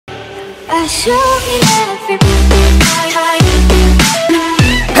Hey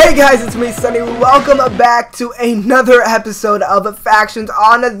guys, it's me, Sunny. Welcome back to another episode of Factions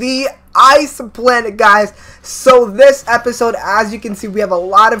on the Ice Planet, guys. So this episode, as you can see, we have a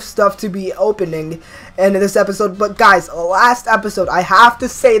lot of stuff to be opening in this episode. But guys, last episode, I have to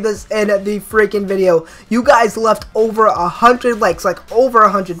say this in the freaking video, you guys left over 100 likes, like over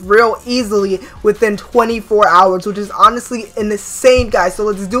 100 real easily within 24 hours, which is honestly insane, guys. So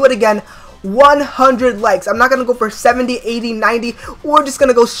let's do it again. 100 likes. I'm not gonna go for 70, 80, 90. We're just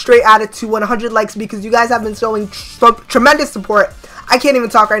gonna go straight at it to 100 likes because you guys have been showing tremendous support. I can't even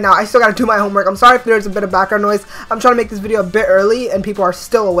talk right now. I still gotta do my homework. I'm sorry if there's a bit of background noise. I'm trying to make this video a bit early and people are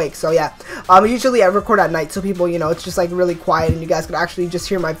still awake. So yeah, usually I record at night so people, you know, it's just like really quiet and you guys can actually just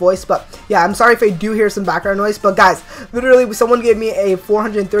hear my voice. But yeah, I'm sorry if I do hear some background noise. But guys, literally someone gave me a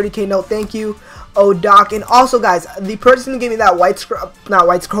 430k note. Thank you, Doc. And also guys, the person who gave me that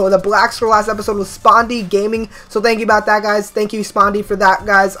the black scroll last episode was Spondy Gaming, so thank you about that, guys. Thank you, Spondy, for that,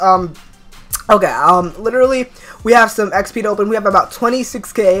 guys. Okay, literally we have some XP to open. We have about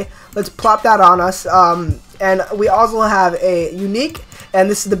 26k. Let's plop that on us. And we also have a unique, and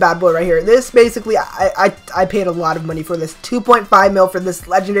this is the bad boy right here. This basically, I paid a lot of money for this, 2.5 mil for this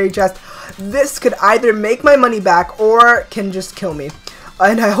legendary chest. This could either make my money back or can just kill me.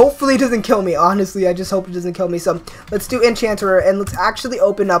 And hopefully it doesn't kill me. Honestly, I just hope it doesn't kill me. So let's do Enchanter and let's actually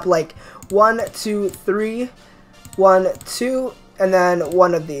open up like 1, 2, 3, 1, 2, and then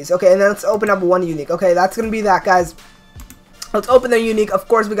one of these. Okay, and then let's open up one unique. Okay, that's gonna be that, guys. Let's open the unique. Of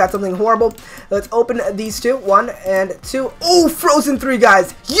course, we got something horrible. Let's open these two. 1 and 2. Oh, Frozen 3,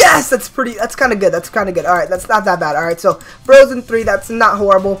 guys. Yes, that's kind of good. That's kind of good. All right, that's not that bad. All right, so Frozen 3, that's not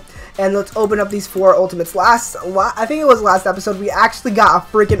horrible. And let's open up these 4 ultimates. I think it was last episode, we actually got a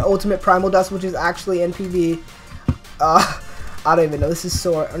freaking ultimate Primal Dust, which is actually in PV. I don't even know. This is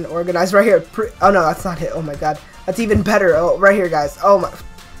so unorganized right here. Oh, no, that's not it. Oh, my God. That's even better. Oh, right here, guys. Oh, my.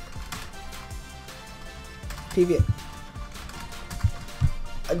 PV.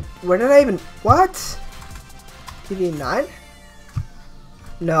 Where did I even... What? PV 9?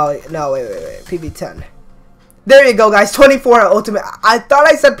 No, wait. PV 10. There you go, guys. 24 ultimate. I thought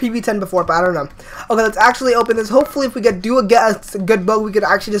I said PV10 before, but I don't know. Okay, let's actually open this. Hopefully, if we get a good bug, we could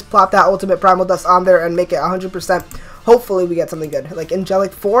actually just plop that ultimate Primal Dust on there and make it 100%. Hopefully, we get something good. Like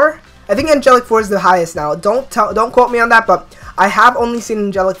Angelic 4. I think Angelic 4 is the highest now. Don't quote me on that, but I have only seen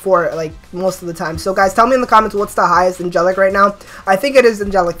Angelic 4 like most of the time. So, guys, tell me in the comments what's the highest Angelic right now. I think it is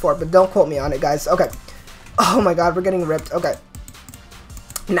Angelic 4, but don't quote me on it, guys. Okay. Oh my God, we're getting ripped. Okay.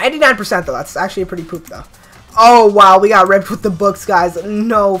 99% though. That's actually pretty poop though. Oh, wow, we got ripped with the books, guys.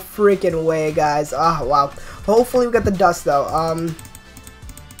 No freaking way, guys. Oh, wow. Hopefully we get the dust, though.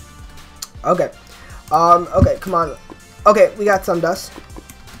 Okay. Okay, come on. Okay, we got some dust.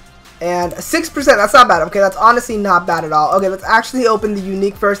 And 6%, that's not bad. Okay, that's honestly not bad at all. Okay, let's actually open the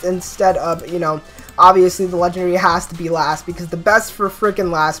unique first instead of, you know, obviously the legendary has to be last because the best for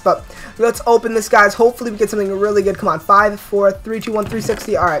freaking last. But let's open this, guys. Hopefully we get something really good. Come on, 5, 4, 3, 2, 1,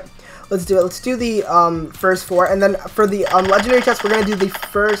 360. All right. Let's do it. Let's do the first 4, and then for the legendary chest, we're gonna do the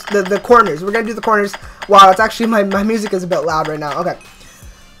corners. We're gonna do the corners. Wow, that's actually my music is a bit loud right now. Okay,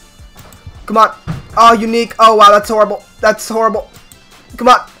 come on. Oh, unique. Oh wow, that's horrible. That's horrible. Come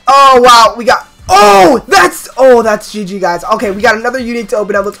on. Oh wow, we got. Oh, that's GG, guys. Okay, we got another unique to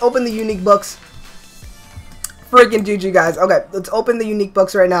open up. Let's open the unique books. Freaking GG, guys. Okay, let's open the unique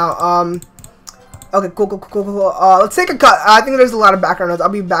books right now. Okay, cool. Let's take a cut. I think there's a lot of background noise. I'll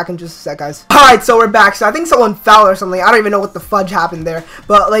be back in just a sec, guys. Alright, so we're back. So I think someone fell or something. I don't even know what the fudge happened there.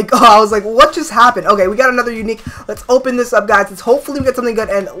 But, like, I was like, what just happened? Okay, we got another unique. Let's open this up, guys. Let's hopefully we get something good.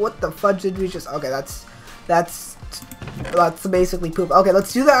 And what the fudge did we just... Okay, that's basically poop. Okay,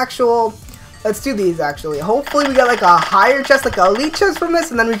 let's do the actual... Let's do these, actually. Hopefully we get, like, a higher chest, like, a elite chest from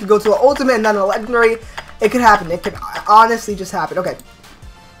this. And then we could go to an ultimate and then a legendary. It could happen. It could honestly just happen. Okay.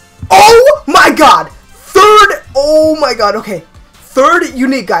 Oh my God! Third! Oh my God! Okay, third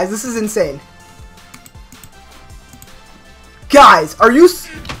unique, guys. This is insane, guys. Are you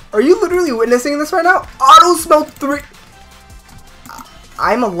literally witnessing this right now? Auto smelt 3.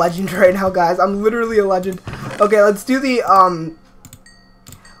 I'm a legend right now, guys. I'm literally a legend. Okay, let's do the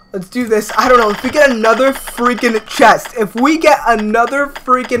let's do this. I don't know if we get another freaking chest. If we get another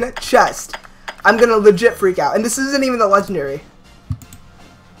freaking chest, I'm gonna legit freak out. And this isn't even the legendary.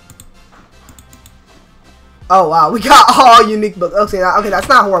 Oh wow, we got all unique books. Okay, that's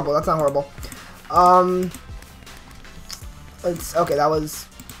not horrible. That's not horrible. Okay, that was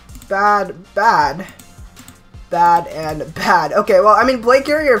bad, and bad. Okay, well, I mean, Blade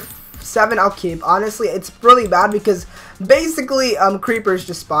Carrier 7 I'll keep. Honestly, it's really bad because Basically, creepers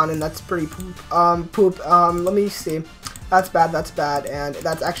just spawn, and that's pretty poop. Let me see. That's bad, and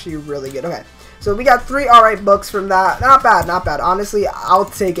that's actually really good. Okay, so we got 3 alright books from that. Not bad, not bad. Honestly, I'll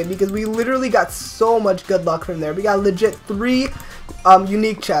take it because we literally got so much good luck from there. We got legit 3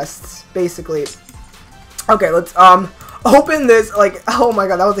 unique chests, basically. Okay, let's open this. Like, oh my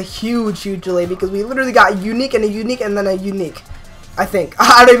god, that was a huge delay because we literally got unique and a unique and then a unique. I think.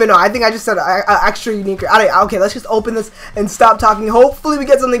 I don't even know. I think I just said extra unique. Okay, let's just open this and stop talking. Hopefully we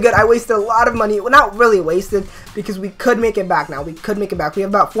get something good. I wasted a lot of money. Well, not really wasted because we could make it back now. We could make it back. We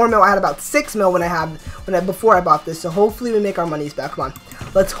have about 4 mil. I had about 6 mil before I bought this. So hopefully we make our monies back. Come on.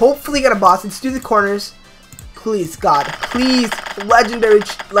 Let's hopefully get a boss. Let's do the corners. Please, God. Please. Legendary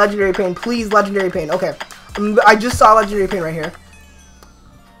pain. Please, legendary pain. Okay. I just saw legendary pain right here.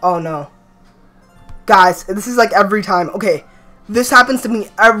 Oh, no. Guys, this is like every time. Okay. This happens to me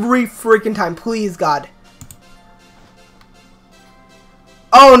every freaking time. Please, God.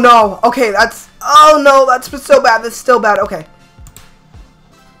 Oh, no. Okay, that's... Oh, no. That's so bad. That's still bad. Okay.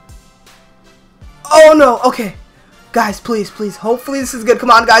 Oh, no. Okay. Guys, please, please. Hopefully this is good.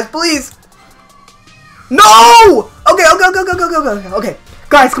 Come on, guys. Please. No! Okay, go. Okay.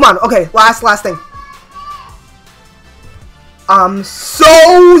 Guys, come on. Okay, last thing. I'm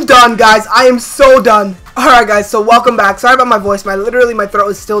so done, guys. I am so done. Alright, guys, so welcome back. Sorry about my voice. Literally, my throat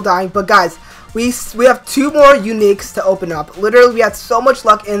is still dying. But, guys, we have 2 more uniques to open up. Literally, we had so much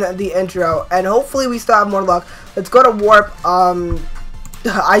luck in the intro. And hopefully, we still have more luck. Let's go to Warp. I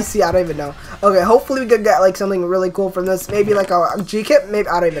don't even know. Okay, hopefully, we could get, like, something really cool from this. Maybe, like, a G-Kit? Maybe,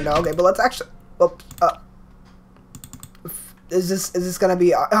 I don't even know. Okay, but let's actually... Oops, Is this gonna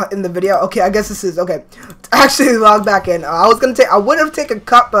be in the video? Okay, I guess this is. Okay, actually log back in. I would have taken a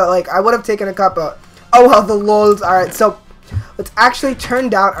cup, but like I would have taken a cup, but oh well, the lols. All right, so let's actually turn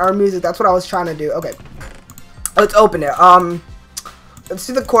down our music. That's what I was trying to do. Okay, let's open it. Let's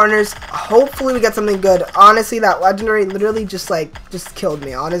do the corners. Hopefully we get something good. Honestly, that legendary literally just killed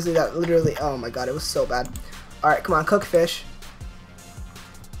me. Honestly, that literally. Oh my god, it was so bad. All right, come on, cook fish.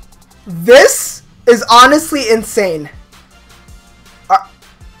 This is honestly insane.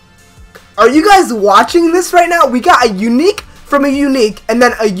 Are you guys watching this right now? We got a unique from a unique, and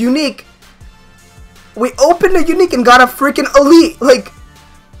then a unique. We opened a unique and got a freaking elite. Like,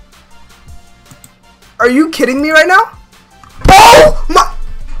 are you kidding me right now? Oh my.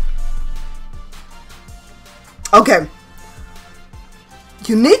 Okay.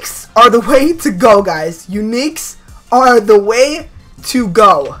 Uniques are the way to go, guys. Uniques are the way to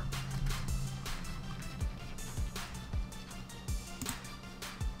go.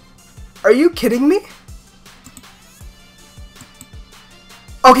 Are you kidding me?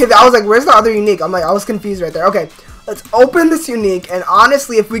 Okay, I was like, where's the other unique? I'm like, I was confused right there. Okay, let's open this unique. And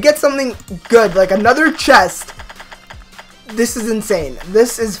honestly, if we get something good, like another chest, this is insane.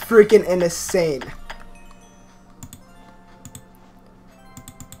 This is freaking insane.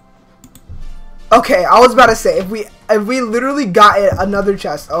 Okay, I was about to say, if we literally got it, another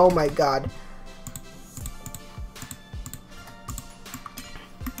chest. Oh my god.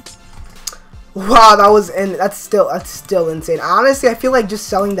 Wow, that's still insane. Honestly, I feel like just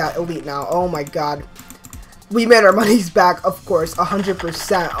selling that elite now. Oh my god. We made our monies back, of course,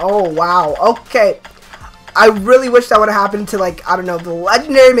 100%. Oh wow. Okay. I really wish that would have happened to, like, I don't know, the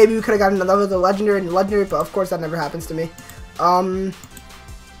legendary. Maybe we could have gotten another legendary, but of course that never happens to me.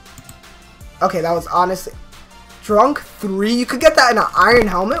 Okay, that was honestly drunk 3. You could get that in an iron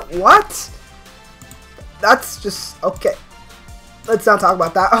helmet. What? That's just okay. Let's not talk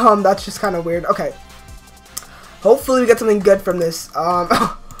about that. That's just kind of weird. Okay. Hopefully we get something good from this.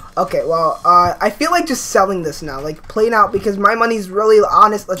 Okay, well, I feel like just selling this now. Like, playing out because my money's really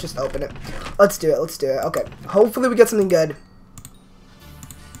honest. Let's just open it. Let's do it. Let's do it. Okay. Hopefully we get something good.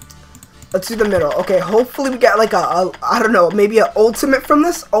 Let's do the middle. Okay, hopefully we get like I don't know, maybe an ultimate from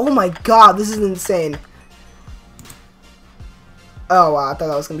this. Oh my god, this is insane. Oh wow, I thought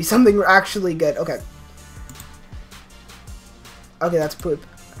that was going to be something actually good. Okay. Okay, that's poop.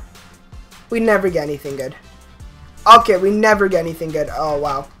 We never get anything good. Okay, we never get anything good. Oh,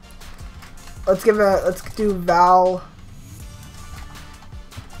 wow. Let's do Val.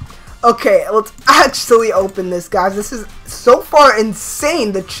 Okay, let's actually open this, guys. This is so far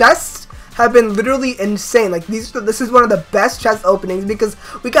insane. The chests have been literally insane. Like, this is one of the best chest openings because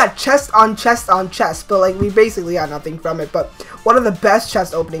we got chest on chest on chest, but like we basically got nothing from it. But one of the best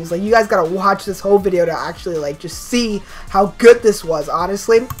chest openings. Like, you guys gotta watch this whole video to actually like just see how good this was,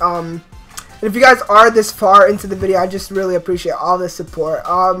 honestly. And if you guys are this far into the video, I just really appreciate all the support.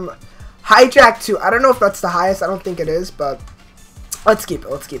 Hijack 2. I don't know if that's the highest. I don't think it is, but let's keep it.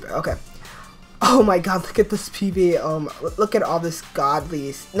 Let's keep it. Okay. Oh my god, look at this PB. Look at all this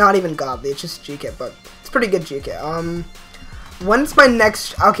godly. Not even godly, it's just GK, but it's pretty good GK. When's my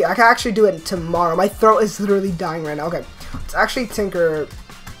next... Okay, I can actually do it tomorrow. My throat is literally dying right now. Okay, let's actually tinker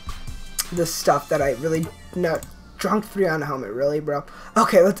this stuff that I really... No, drunk 3 on a helmet. Really, bro?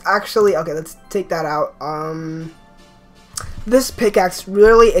 Okay, let's actually... Okay, let's take that out. This pickaxe,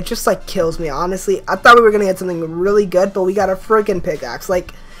 really, it just, like, kills me, honestly. I thought we were gonna get something really good, but we got a freaking pickaxe.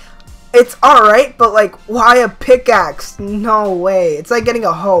 Like, it's alright, but, like, why a pickaxe? No way. It's like getting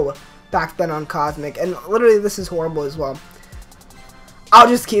a hoe back then on Cosmic, and literally, this is horrible as well. I'll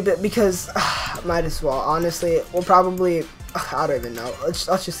just keep it because might as well. Honestly, we'll probably... I don't even know. Let's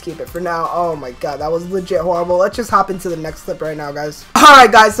just keep it for now. Oh my god, that was legit horrible. Let's just hop into the next clip right now, guys.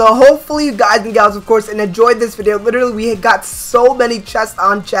 Alright, guys, so hopefully you guys and gals, of course, and enjoyed this video. Literally, we got so many chests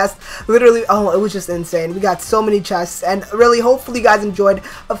on chests. Literally, oh, it was just insane. We got so many chests, and really, hopefully you guys enjoyed.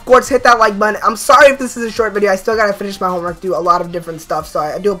 Of course, hit that like button. I'm sorry if this is a short video. I still gotta finish my homework, do a lot of different stuff, so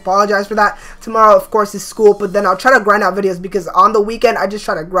I do apologize for that. Tomorrow, of course, is school, but then I'll try to grind out videos because on the weekend, I just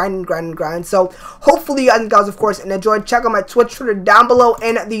try to grind. So, hopefully you guys and gals, of course, and enjoyed. Check out my Twitch, Twitter down below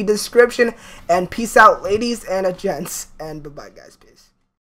in the description, and peace out, ladies and gents, and bye bye, guys. Peace.